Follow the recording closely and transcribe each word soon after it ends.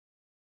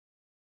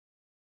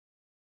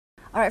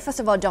All right, first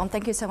of all, John,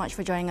 thank you so much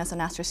for joining us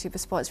on Astro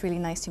SuperSport. It's really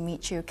nice to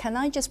meet you. Can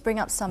I just bring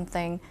up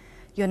something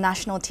your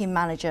national team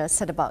manager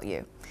said about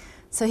you?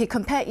 So he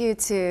compared you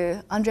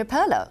to Andre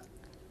Pirlo.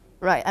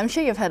 Right, I'm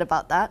sure you've heard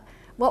about that.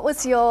 What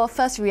was your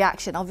first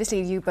reaction?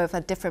 Obviously, you both are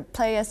different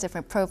players,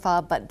 different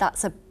profile, but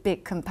that's a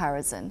big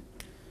comparison.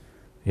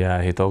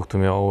 Yeah, he talked to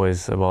me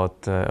always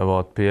about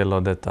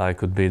Pirlo, that I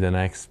could be the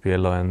next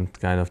Pirlo and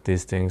kind of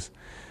these things,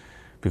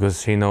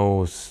 because he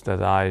knows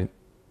that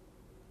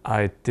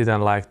I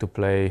didn't like to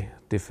play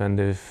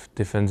defensive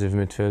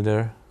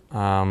midfielder,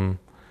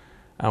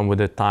 and with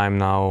the time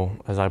now,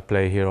 as I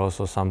play here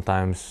also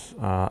sometimes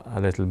a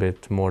little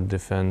bit more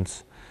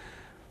defense,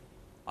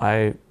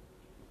 I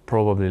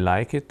probably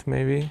like it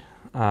maybe.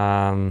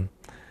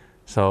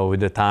 So with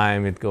the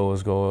time it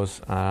goes.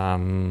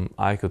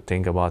 I could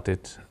think about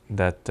it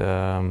that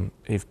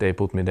if they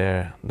put me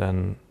there,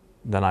 then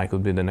I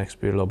could be the next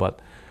Pirlo. But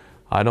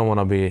I don't want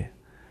to be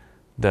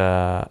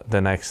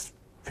the next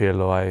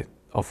Pirlo.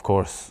 Of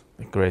course,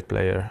 a great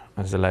player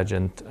as a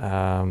legend,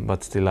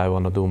 but still I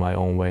want to do my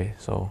own way.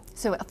 So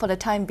for the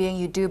time being,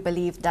 you do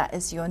believe that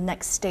is your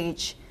next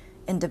stage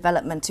in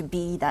development, to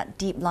be that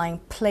deep-lying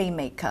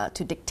playmaker,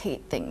 to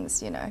dictate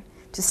things, you know,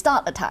 to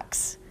start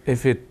attacks.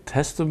 If it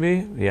has to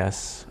be,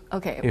 yes.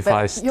 Okay, if but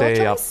I stay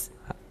your up, choice?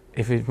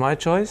 if it's my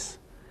choice,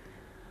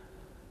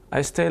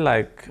 I stay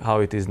like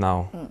how it is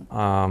now.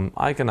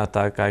 I can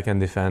attack, I can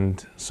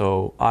defend,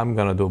 so I'm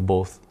gonna do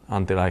both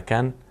until I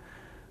can.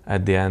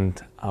 At the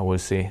end, I will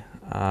see.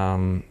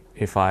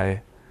 If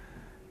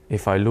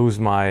I lose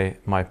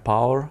my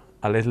power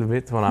a little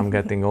bit when I'm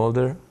getting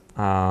older,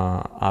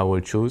 I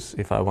will choose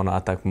if I want to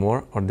attack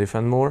more or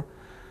defend more.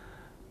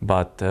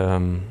 But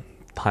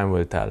time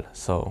will tell.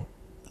 So.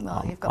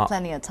 Well, you've got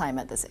plenty of time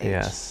at this age.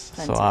 Yes,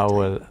 so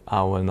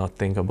I will not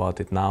think about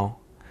it now.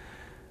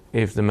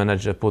 If the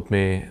manager put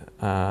me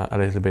a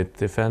little bit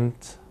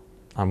defense,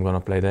 I'm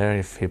gonna play there.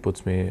 If he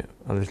puts me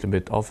a little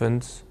bit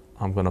offense,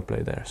 I'm gonna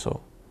play there.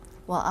 So.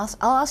 Well,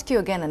 I'll ask you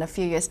again in a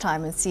few years'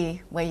 time and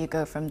see where you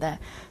go from there.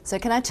 So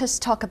can I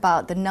just talk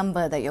about the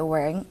number that you're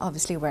wearing?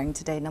 Obviously wearing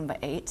today, number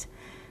 8.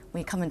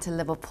 When you come into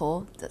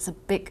Liverpool, that's a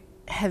big,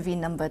 heavy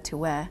number to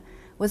wear.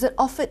 Was it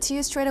offered to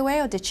you straight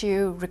away, or did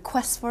you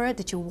request for it?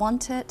 Did you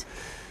want it?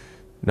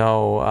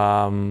 No,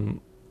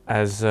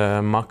 as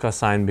Maka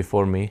signed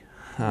before me,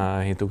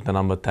 he took the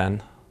number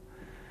 10.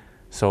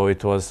 So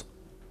it was,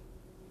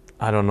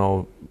 I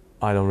don't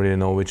really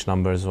know which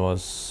numbers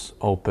was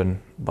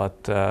open,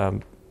 but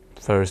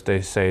first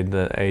they said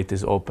the 8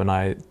 is open.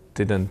 I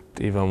didn't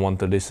even want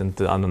to listen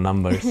to other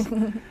numbers.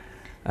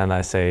 And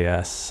I say,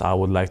 yes, I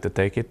would like to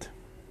take it.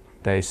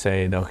 They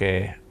said,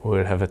 okay,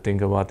 we'll have a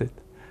think about it,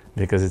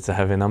 because it's a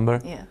heavy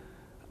number. Yeah.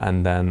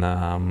 And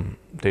then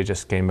they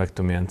just came back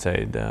to me and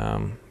said,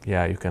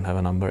 yeah, you can have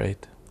a number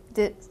 8.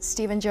 Did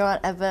Steven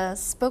Gerrard ever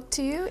spoke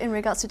to you in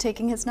regards to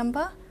taking his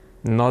number?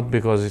 Not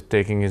because he's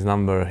taking his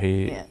number.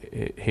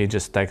 He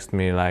just texted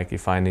me like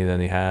if I need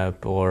any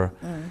help or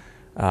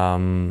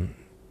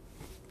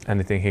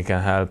anything he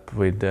can help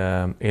with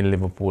in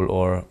Liverpool,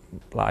 or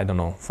I don't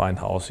know, find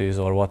houses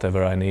or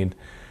whatever I need,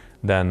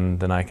 then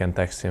I can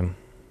text him.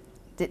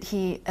 Did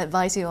he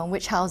advise you on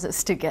which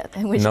houses to get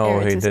and which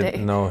area to stay?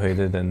 No, he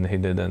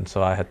didn't.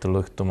 So I had to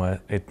look to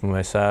it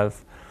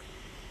myself.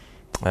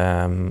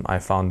 I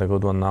found a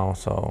good one now,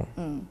 so.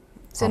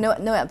 So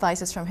no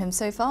advices from him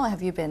so far? Or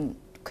have you been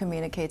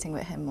communicating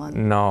with him?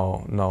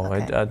 No.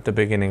 Okay. At the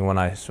beginning when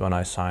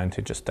I signed,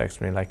 he just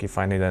texted me like if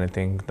I need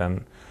anything,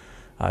 then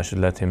I should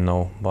let him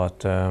know.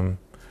 But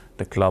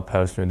the club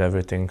helps me with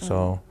everything.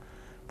 So,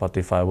 but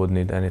if I would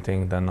need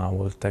anything, then I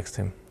will text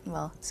him.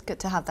 Well, it's good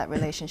to have that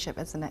relationship,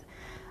 isn't it?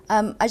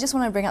 I just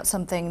want to bring up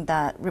something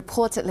that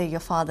reportedly your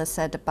father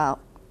said about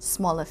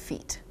smaller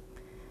feet.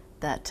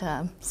 That,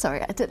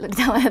 sorry, I did look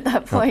down at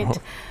that point.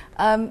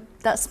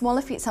 That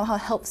smaller feet somehow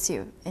helps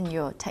you in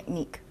your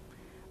technique,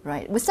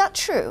 right? Was that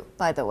true,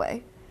 by the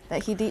way,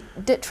 that he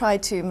did try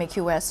to make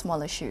you wear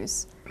smaller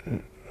shoes?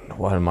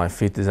 Well, my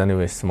feet is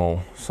anyway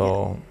small, so.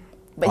 Yeah.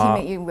 But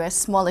he made you wear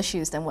smaller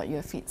shoes than what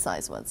your feet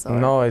size was? Or?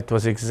 No, it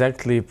was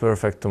exactly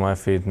perfect to my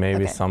feet.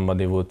 Maybe Okay.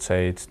 somebody would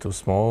say it's too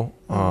small.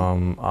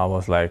 I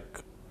was like,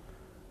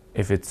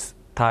 if it's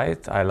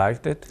tight, I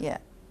liked it. Yeah.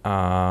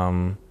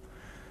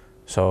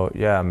 So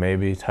yeah,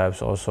 maybe it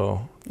helps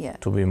also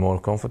to be more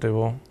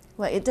comfortable.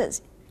 Well, it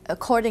does.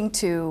 According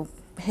to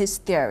his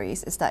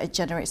theories, is that it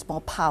generates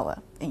more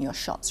power in your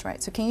shots,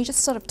 right? So can you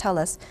just sort of tell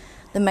us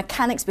the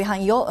mechanics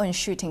behind your own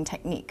shooting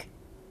technique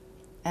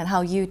and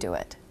how you do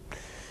it?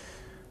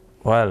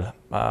 Well,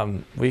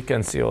 we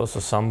can see also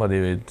somebody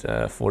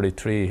with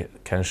 43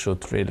 can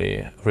shoot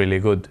really, really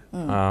good.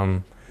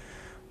 I'm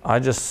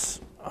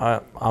just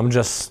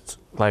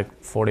like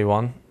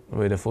 41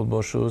 with the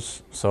football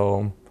shoes,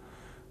 so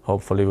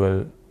hopefully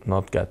will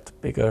not get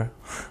bigger,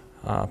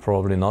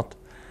 probably not.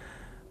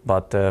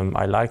 But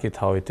I like it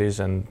how it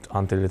is, and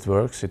until it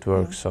works,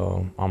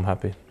 so I'm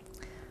happy.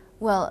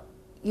 Well,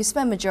 you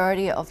spent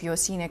majority of your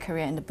senior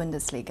career in the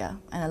Bundesliga,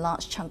 and a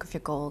large chunk of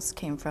your goals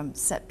came from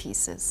set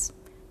pieces,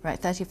 right?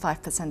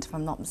 35% if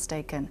I'm not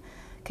mistaken.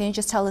 Can you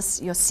just tell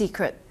us your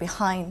secret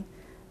behind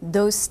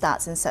those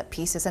stats in set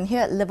pieces? And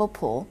here at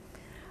Liverpool,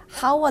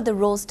 how are the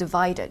roles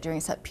divided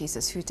during set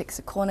pieces? Who takes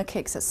the corner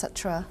kicks,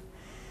 etc.?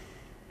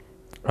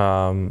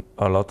 A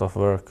lot of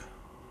work,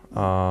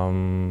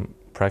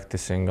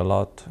 practicing a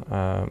lot,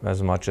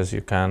 as much as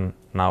you can.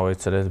 Now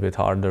it's a little bit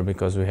harder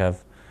because we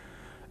have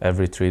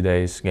every 3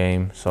 days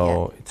game,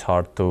 so it's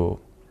hard to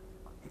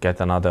get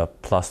another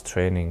plus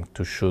training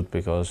to shoot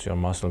because your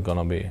muscle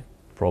gonna be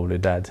probably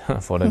dead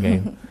for the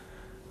game.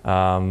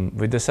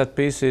 With the set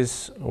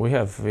pieces, we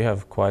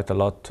have quite a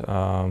lot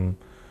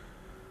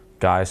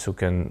guys who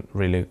can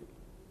really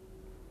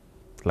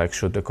like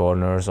shoot the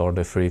corners or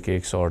the free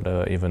kicks or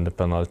even the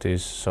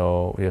penalties.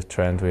 So we have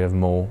Trent, we have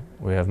Mo,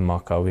 we have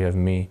Maka, we have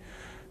me.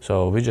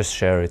 So we just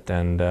share it,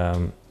 and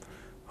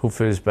who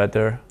feels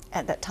better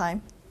at that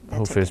time,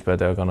 who feels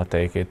better gonna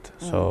take it.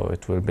 So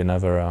it will be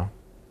never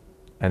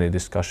any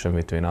discussion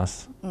between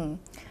us.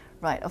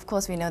 Right, of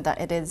course we know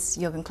that it is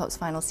Jurgen Klopp's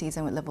final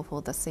season with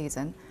Liverpool this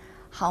season.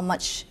 How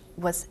much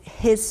was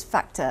his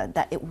factor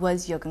that it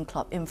was Jurgen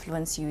Klopp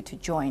influenced you to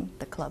join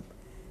the club?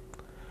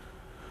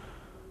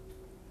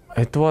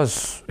 It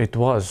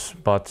was,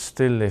 but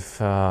still, if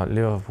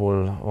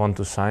Liverpool want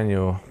to sign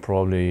you,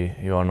 probably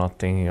you are not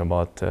thinking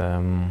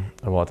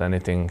about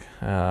anything.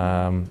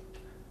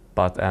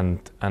 But an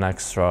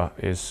extra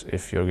is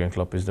if Jurgen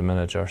Klopp is the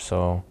manager.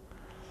 So,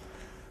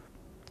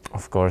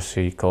 of course,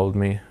 he called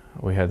me.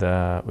 We had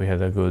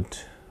a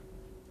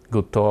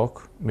good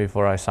talk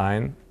before I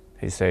signed.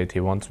 He said he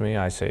wants me.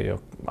 I say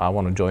I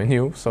want to join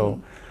you. So,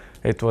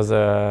 it was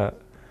a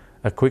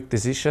quick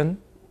decision,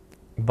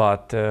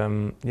 but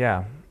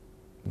yeah.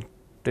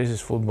 This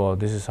is football,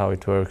 this is how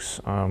it works.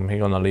 He's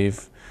gonna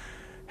leave,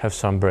 have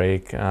some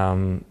break,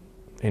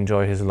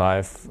 enjoy his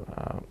life.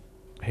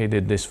 He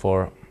did this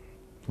for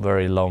a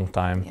very long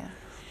time. Yeah.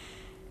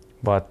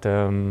 But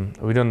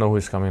we don't know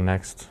who's coming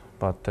next.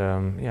 But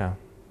yeah,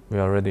 we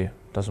are ready.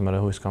 Doesn't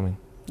matter who's coming.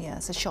 Yeah,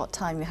 it's a short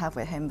time you have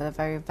with him, but a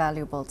very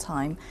valuable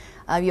time.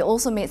 You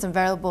also made some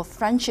valuable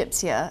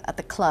friendships here at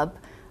the club.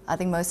 I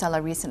think Mo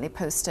Salah recently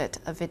posted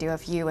a video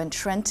of you and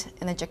Trent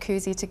in a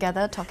jacuzzi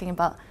together talking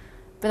about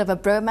bit of a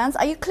bromance.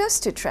 Are you close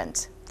to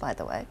Trent, by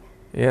the way?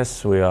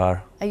 Yes, we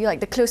are. Are you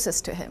like the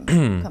closest to him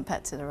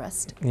compared to the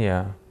rest?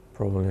 Yeah,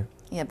 probably.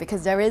 Yeah,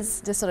 because there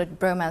is this sort of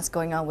bromance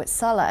going on with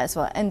Salah as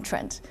well and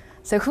Trent.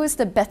 So who's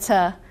the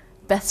better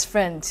best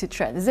friend to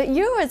Trent? Is it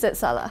you or is it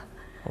Salah?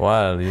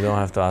 Well, you don't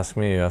have to ask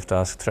me. You have to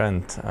ask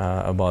Trent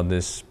about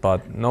this.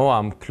 But no,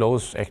 I'm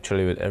close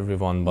actually with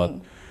everyone. But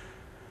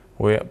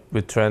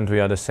with Trent,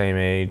 we are the same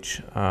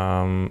age.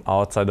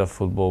 Outside of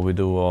football, we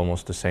do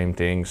almost the same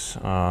things.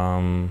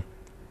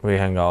 We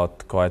hang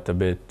out quite a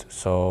bit,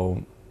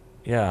 so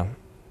yeah.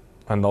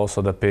 And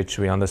also the pitch,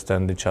 we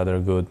understand each other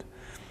good.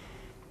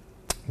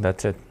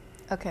 That's it.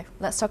 Okay,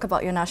 let's talk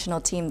about your national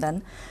team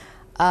then.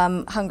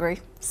 Hungary,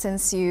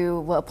 since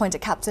you were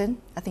appointed captain,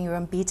 I think you were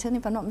unbeaten,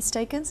 if I'm not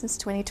mistaken, since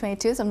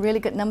 2022, some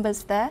really good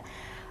numbers there.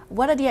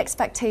 What are the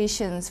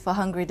expectations for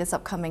Hungary this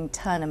upcoming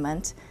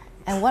tournament,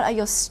 and what are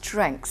your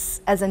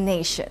strengths as a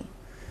nation?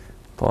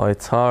 Boy,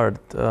 it's hard.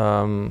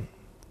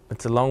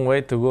 It's a long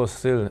way to go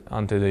still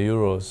until the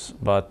Euros,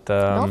 but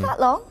not that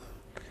long.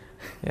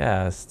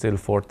 Yeah, still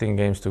 14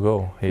 games to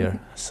go here,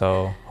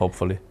 so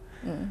hopefully.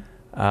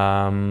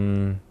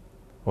 Well,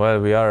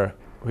 we are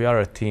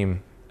a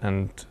team,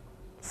 and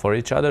for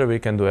each other we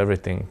can do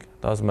everything.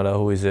 Doesn't matter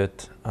who is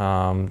it.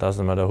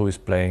 Doesn't matter who is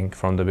playing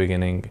from the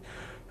beginning,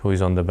 who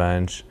is on the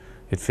bench.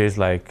 It feels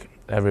like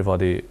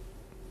everybody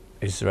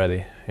is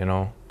ready, you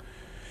know.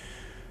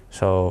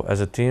 So as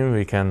a team,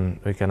 we can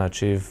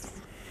achieve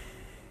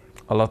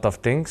a lot of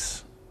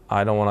things.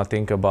 I don't want to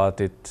think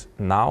about it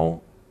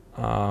now.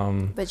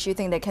 But you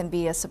think there can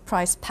be a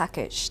surprise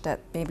package that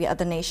maybe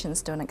other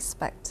nations don't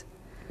expect?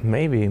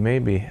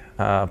 Maybe.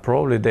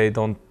 Probably they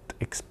don't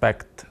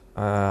expect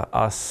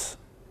us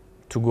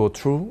to go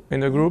through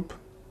in the group.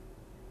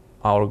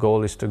 Our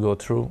goal is to go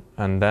through,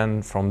 and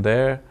then from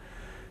there,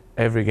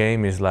 every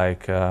game is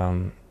like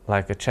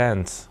a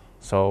chance.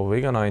 So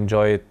we're gonna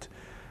enjoy it.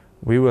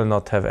 We will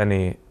not have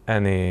any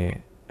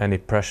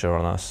pressure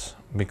on us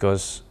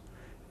because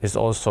it's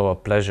also a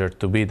pleasure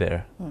to be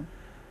there.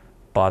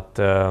 But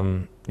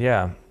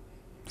yeah,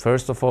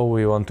 first of all,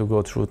 we want to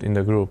go through in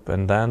the group,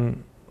 and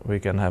then we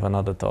can have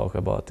another talk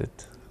about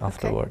it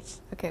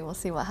afterwards. Okay, we'll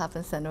see what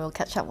happens then. We'll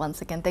catch up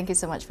once again. Thank you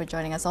so much for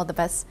joining us. All the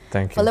best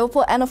Thank you. For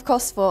Liverpool and of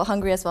course for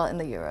Hungary as well in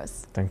the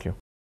Euros. Thank you.